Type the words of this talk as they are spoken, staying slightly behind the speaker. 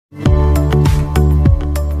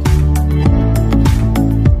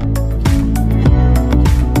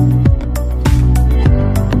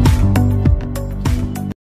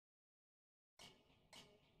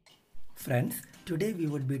friends, today we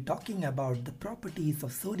would be talking about the properties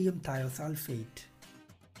of sodium thiosulfate.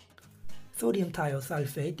 Sodium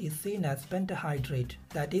thiosulfate is seen as pentahydrate,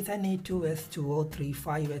 that is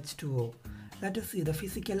Na2S2O35H2O. Let us see the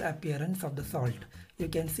physical appearance of the salt. You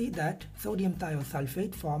can see that sodium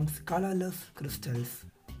thiosulfate forms colorless crystals.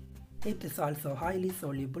 It is also highly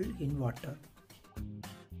soluble in water.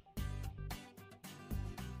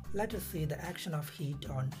 Let us see the action of heat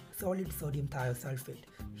on solid sodium thiosulfate.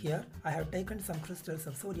 Here I have taken some crystals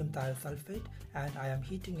of sodium thiosulfate and I am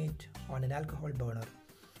heating it on an alcohol burner.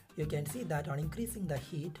 You can see that on increasing the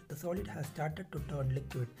heat, the solid has started to turn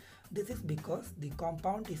liquid. This is because the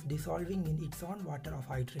compound is dissolving in its own water of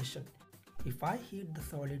hydration. If I heat the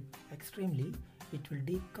solid extremely, it will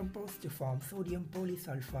decompose to form sodium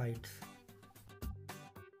polysulfides.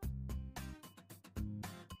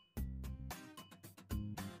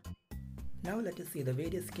 Now let us see the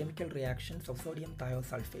various chemical reactions of sodium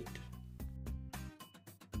thiosulfate.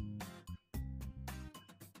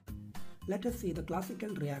 Let us see the classical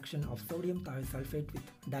reaction of sodium thiosulfate with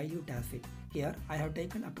dilute acid. Here I have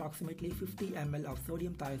taken approximately 50 ml of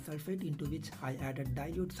sodium thiosulfate into which I added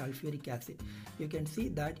dilute sulfuric acid. You can see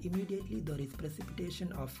that immediately there is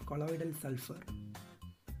precipitation of colloidal sulfur.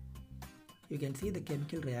 You can see the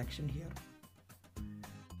chemical reaction here.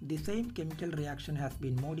 The same chemical reaction has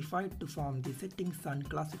been modified to form the setting sun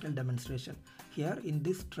classical demonstration. Here in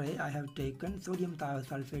this tray I have taken sodium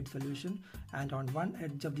thiosulfate solution and on one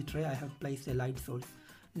edge of the tray I have placed a light source.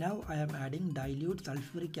 Now I am adding dilute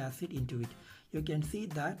sulfuric acid into it. You can see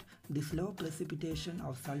that the slow precipitation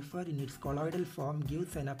of sulfur in its colloidal form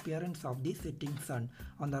gives an appearance of the setting sun.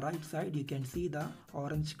 On the right side you can see the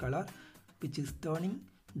orange color which is turning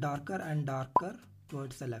darker and darker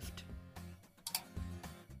towards the left.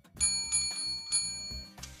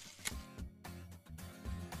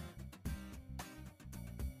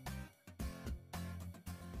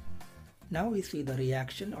 Now we see the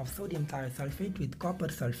reaction of sodium thiosulfate with copper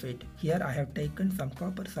sulfate. Here I have taken some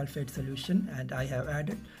copper sulfate solution and I have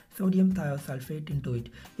added sodium thiosulfate into it.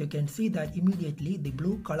 You can see that immediately the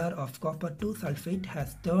blue color of copper 2 sulfate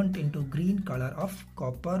has turned into green color of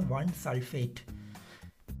copper 1 sulfate.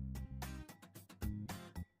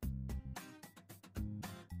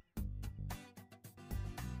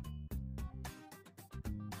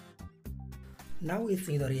 Now we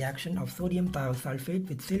see the reaction of sodium thiosulfate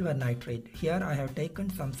with silver nitrate. Here I have taken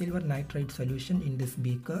some silver nitrate solution in this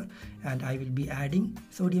beaker and I will be adding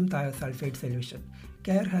sodium thiosulfate solution.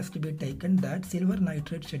 Care has to be taken that silver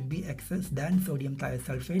nitrate should be excess than sodium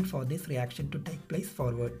thiosulfate for this reaction to take place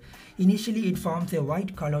forward. Initially it forms a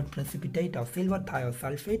white colored precipitate of silver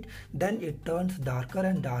thiosulfate, then it turns darker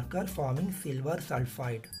and darker forming silver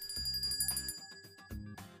sulfide.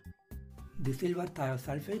 The silver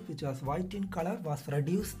thiosulfate, which was white in color, was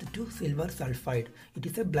reduced to silver sulfide. It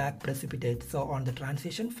is a black precipitate. So on the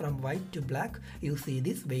transition from white to black, you see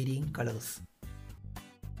these varying colors.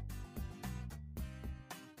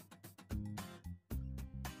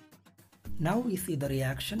 Now we see the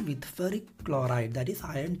reaction with ferric chloride, that is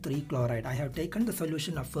iron 3 chloride. I have taken the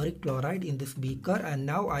solution of ferric chloride in this beaker and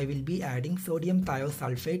now I will be adding sodium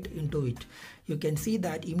thiosulfate into it. You can see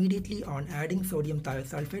that immediately on adding sodium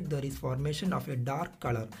thiosulfate there is formation of a dark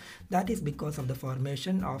color. That is because of the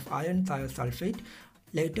formation of iron thiosulfate.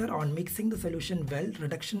 Later on mixing the solution well,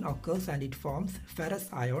 reduction occurs and it forms ferrous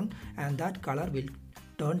ion and that color will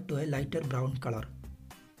turn to a lighter brown color.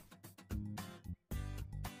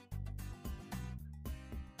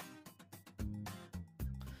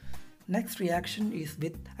 Next reaction is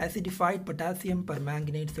with acidified potassium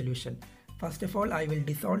permanganate solution. First of all, I will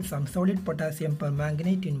dissolve some solid potassium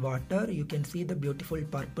permanganate in water. You can see the beautiful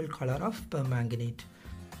purple color of permanganate.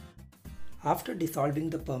 After dissolving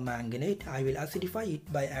the permanganate, I will acidify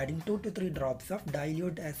it by adding 2 to 3 drops of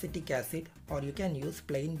dilute acetic acid or you can use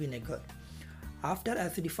plain vinegar. After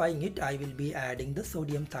acidifying it, I will be adding the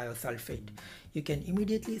sodium thiosulfate. You can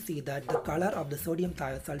immediately see that the color of the sodium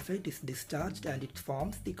thiosulfate is discharged and it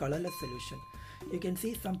forms the colorless solution. You can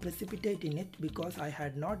see some precipitate in it because I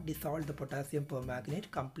had not dissolved the potassium permanganate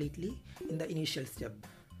completely in the initial step.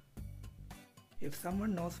 If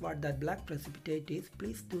someone knows what that black precipitate is,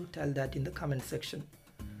 please do tell that in the comment section.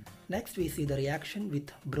 Next we see the reaction with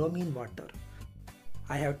bromine water.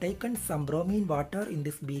 I have taken some bromine water in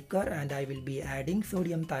this beaker and I will be adding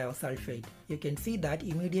sodium thiosulfate. You can see that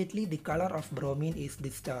immediately the color of bromine is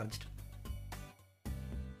discharged.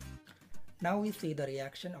 Now we see the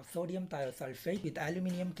reaction of sodium thiosulfate with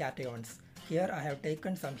aluminium cations. Here I have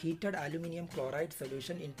taken some heated aluminium chloride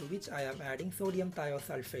solution into which I am adding sodium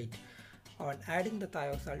thiosulfate. On adding the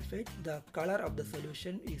thiosulfate, the color of the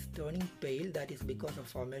solution is turning pale, that is because of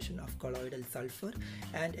formation of colloidal sulfur,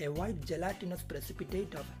 and a white gelatinous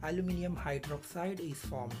precipitate of aluminium hydroxide is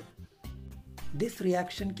formed. This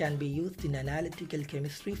reaction can be used in analytical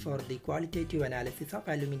chemistry for the qualitative analysis of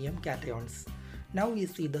aluminium cations. Now we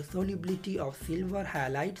see the solubility of silver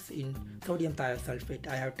halides in sodium thiosulfate.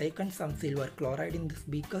 I have taken some silver chloride in this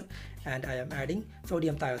beaker and I am adding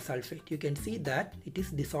sodium thiosulfate. You can see that it is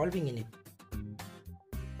dissolving in it.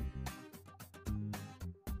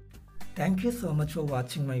 Thank you so much for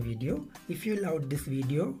watching my video. If you loved this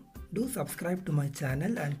video, do subscribe to my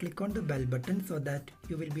channel and click on the bell button so that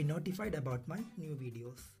you will be notified about my new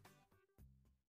videos.